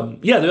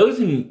the other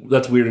thing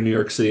that's weird in New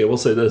York City, I will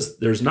say this,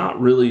 there's not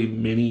really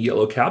many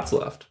yellow cabs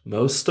left.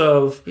 Most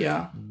of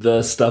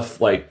the stuff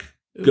like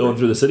Uber. Going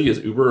through the city is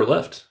Uber or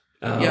Lyft.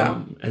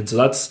 And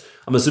so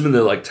I'm assuming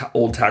that like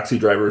old taxi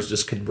drivers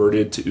just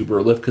converted to Uber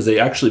or Lyft because they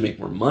actually make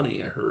more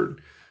money, I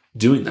heard,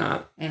 doing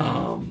that.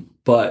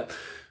 But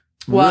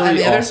well, really and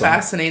the other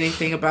fascinating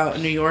thing about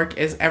New York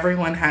is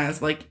everyone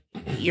has like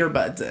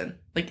earbuds in.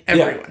 Like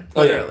everyone,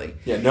 literally.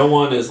 Yeah, no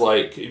one is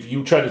like, if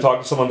you try to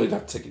talk to someone, they'd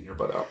have to take your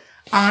earbud out.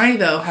 I,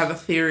 though, have a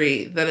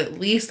theory that at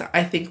least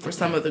I think for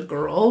some of the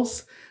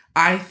girls,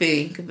 I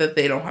think that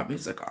they don't have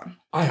music on.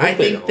 I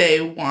think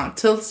they want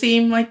to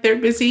seem like they're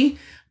busy,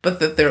 but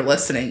that they're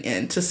listening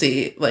in to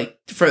see, like,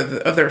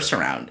 of their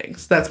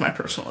surroundings. That's my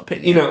personal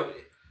opinion. You know,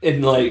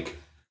 and like,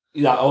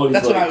 yeah, always.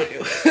 That's like, what I would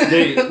do.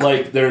 They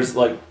like, there's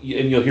like,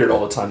 and you'll hear it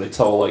all the time. They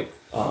tell like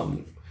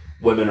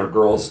women or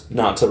girls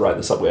not to ride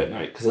the subway at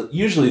night because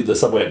usually the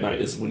subway at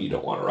night is when you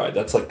don't want to ride.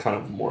 That's like kind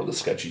of more of the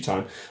sketchy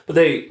time. But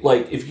they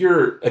like if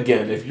you're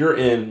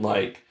in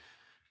like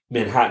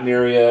Manhattan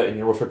area and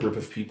you're with a group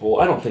of people,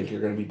 I don't think you're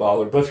going to be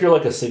bothered. But if you're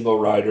like a single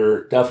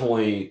rider,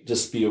 definitely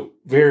just be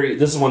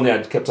this is one thing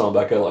I kept telling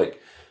Becca,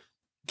 like,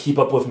 keep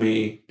up with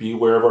me, be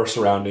aware of our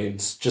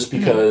surroundings, just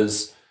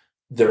because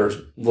there's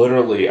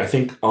literally, I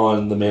think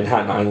on the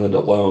Manhattan Island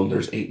alone,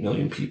 there's 8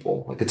 million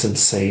people. Like, it's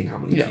insane how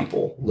many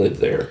people live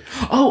there.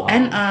 Oh,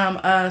 and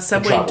a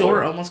subway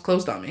door almost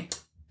closed on me.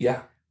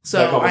 Yeah.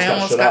 So I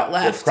almost got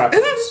left.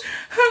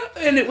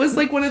 And it was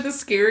like one of the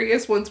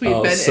scariest ones we've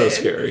been in. So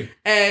scary.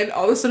 And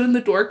all of a sudden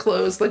the door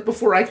closed like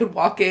before I could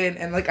walk in,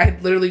 and like I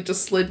literally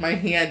just slid my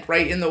hand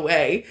right in the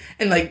way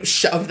and like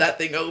shoved that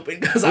thing open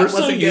because I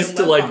wasn't so used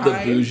to like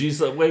behind. The bougie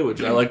subway,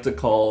 which I like to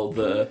call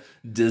the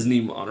Disney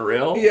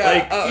monorail.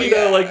 Yeah. Like you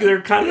know, like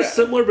they're kind of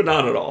similar but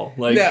not at all.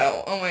 Like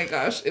no, oh my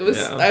gosh. It was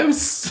I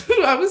was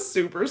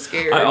super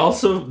scared. I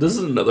also, this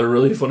is another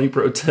really funny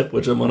pro tip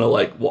which I'm gonna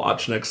like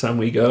watch next time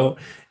we go,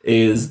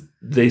 is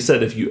they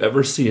said if you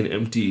ever see an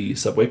empty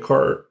subway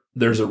cart,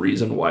 there's a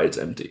reason why it's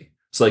empty.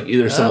 It's like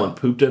either someone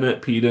pooped in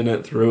it, peed in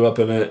it, threw up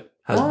in it,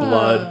 has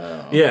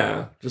blood.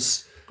 Yeah,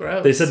 just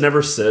gross. They said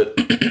never sit.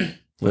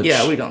 Which,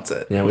 we don't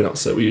sit. Yeah, we don't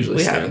sit. We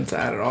usually stand. Haven't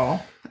sat at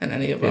all in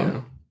any of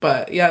them.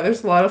 But yeah,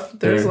 there's a lot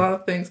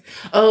of things.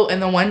 Oh,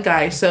 and the one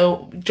guy.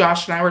 So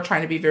Josh and I were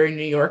trying to be very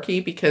New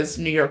York-y because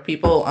New York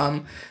people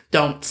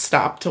don't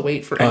stop to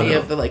wait for any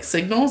of the like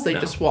signals. They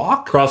just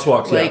walk.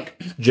 Crosswalks, like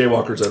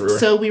jaywalkers everywhere.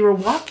 So we were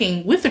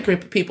walking with a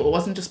group of people. It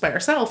wasn't just by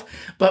ourselves,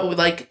 but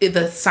like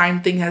the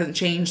sign thing hasn't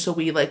changed. So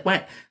we like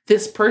went.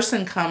 This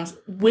person comes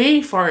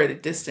way far at a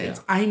distance.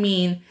 Yeah. I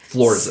mean,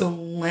 floors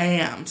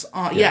slams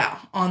on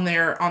on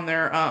their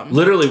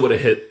literally would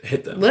have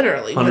hit them.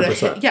 Literally would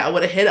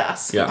have hit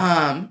us.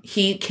 Yeah.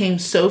 He came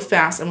so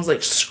fast and was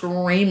like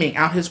screaming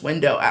out his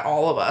window at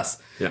all of us.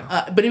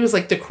 Yeah. But it was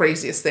like the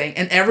craziest thing,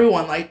 and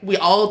everyone we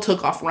all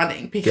took off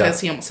running because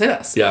he almost hit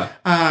us. Yeah.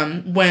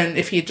 When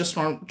if he had just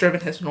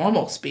driven his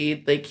normal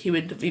speed, like he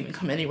wouldn't have even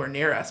come anywhere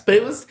near us. But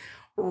it was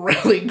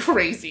really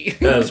crazy.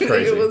 That was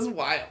crazy. It was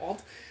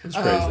wild. It's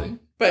crazy.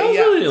 But that was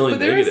really the only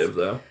negative,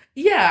 though.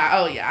 Yeah.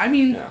 Oh, yeah. I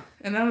mean,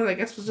 and that was, I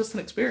guess, was just an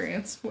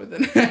experience more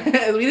than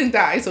we didn't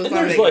die, so it's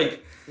not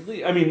like,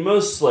 I mean,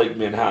 most like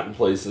Manhattan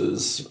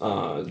places,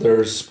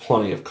 there's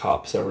plenty of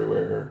cops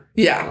everywhere.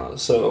 Yeah.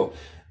 So.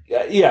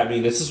 Yeah, I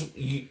mean, it's just,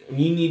 you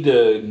need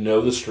to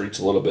know the streets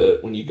a little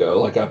bit when you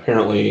go. Like,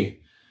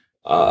 apparently,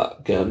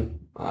 again,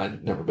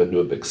 I'd never been to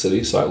a big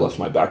city, so I left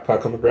my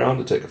backpack on the ground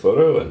to take a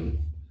photo, and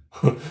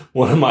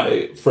one of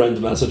my friends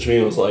messaged me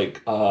and was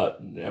like,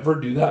 never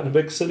do that in a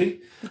big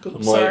city.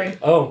 I'm like,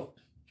 oh,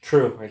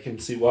 true, I can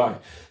see why.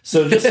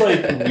 So just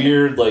like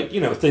weird, like,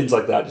 you know, things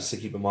like that just to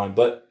keep in mind.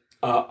 But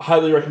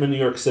highly recommend New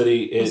York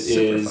City. It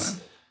is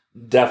fun.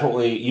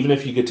 Definitely, even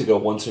if you get to go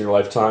once in your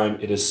lifetime,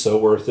 it is so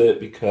worth it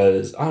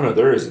because, I don't know,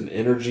 there is an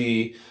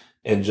energy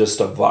and just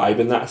a vibe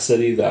in that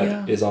city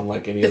that is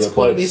unlike any It's other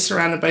cool place. to be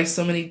surrounded by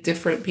so many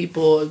different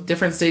people of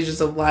different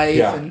stages of life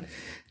Yeah. and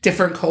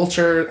different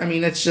culture. I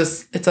mean, it's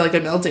like a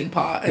melting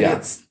pot,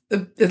 and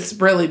it's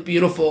really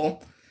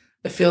beautiful.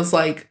 It feels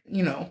like,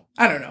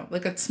 I don't know,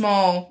 like a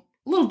small,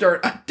 little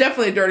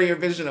definitely a dirtier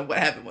vision of what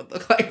heaven would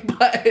look like,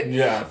 but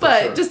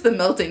sure. just the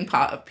melting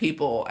pot of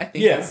people, I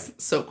think is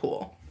so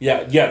cool.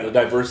 Yeah, the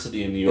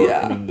diversity in New York.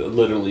 Yeah. I mean,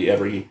 literally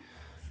every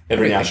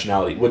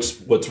nationality.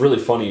 What's really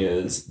funny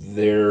is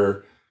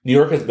New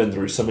York has been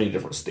through so many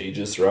different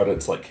stages throughout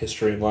its like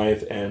history and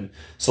life, and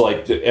so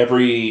like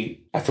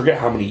I forget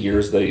how many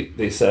years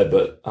they said,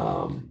 but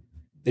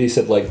they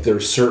said like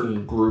there's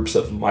certain groups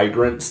of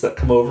migrants that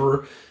come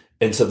over,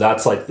 and so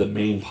that's like the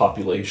main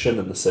population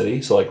in the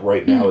city. So like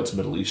right now it's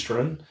Middle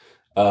Eastern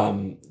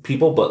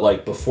people, but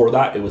like before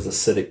that it was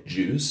Hasidic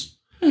Jews.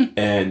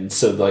 And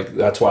so like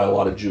that's why a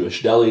lot of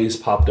Jewish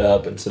delis popped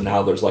up, and so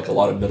now there's like a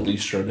lot of Middle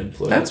Eastern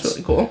influence. That's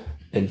really cool.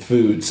 In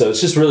food. So it's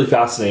just really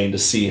fascinating to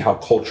see how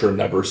culture and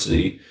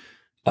diversity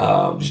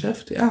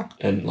shift,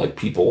 and like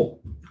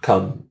people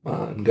come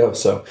and go.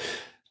 So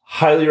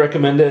highly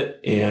recommend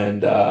it,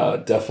 and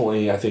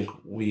definitely I think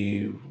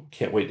we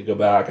can't wait to go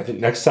back. I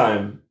think next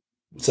time,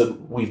 so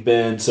we've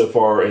been so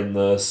far in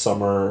the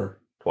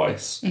summer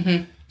twice.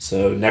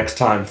 So next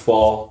time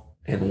fall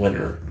and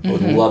winter. I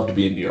would love to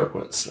be in New York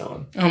when it's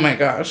snowing. Oh my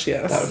gosh,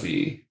 yes. That would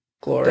be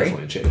glory.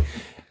 Definitely a change.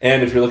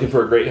 And if you're looking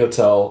for a great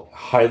hotel,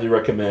 highly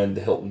recommend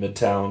the Hilton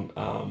Midtown.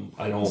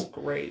 It's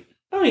great.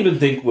 I don't even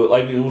think,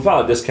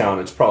 without a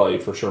discount, it's probably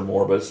for sure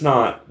more, but it's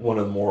not one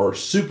of the more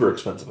super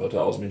expensive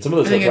hotels. I mean, some of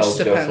those hotels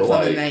go for depends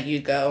on the night you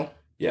go.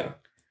 Yeah.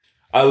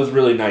 I was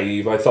really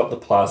naive. I thought the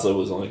Plaza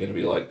was only going to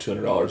be like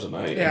 $200 a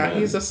night. Yeah,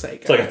 he's a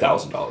psycho. It's like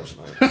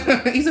 $1,000 a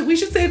night. He's like, we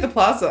should stay at the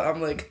Plaza. I'm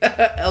like,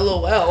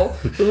 LOL.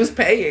 Who's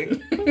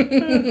paying?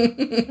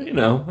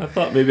 I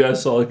thought maybe I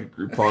saw like a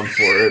Groupon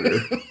for it.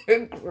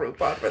 A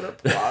Groupon for the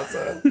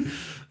Plaza.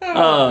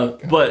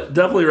 But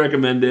definitely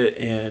recommend it.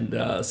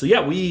 And so,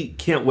 yeah, we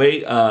can't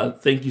wait.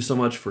 Thank you so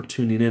much for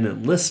tuning in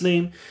and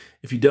listening.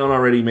 If you don't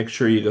already, make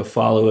sure you go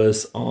follow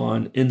us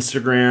on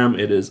Instagram.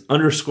 It is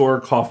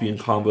 _coffee and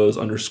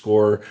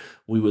combos_.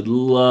 We would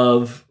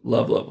love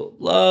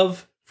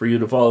for you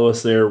to follow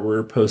us there.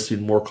 We're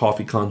posting more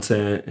coffee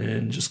content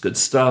and just good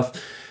stuff.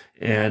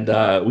 And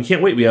we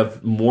can't wait. We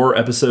have more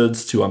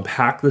episodes to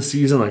unpack this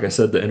season. Like I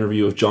said, the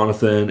interview with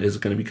Jonathan is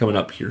going to be coming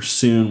up here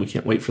soon. We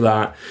can't wait for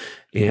that.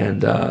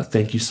 And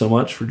thank you so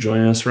much for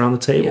joining us around the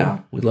table.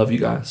 Yeah. We love you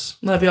guys.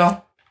 Love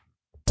y'all.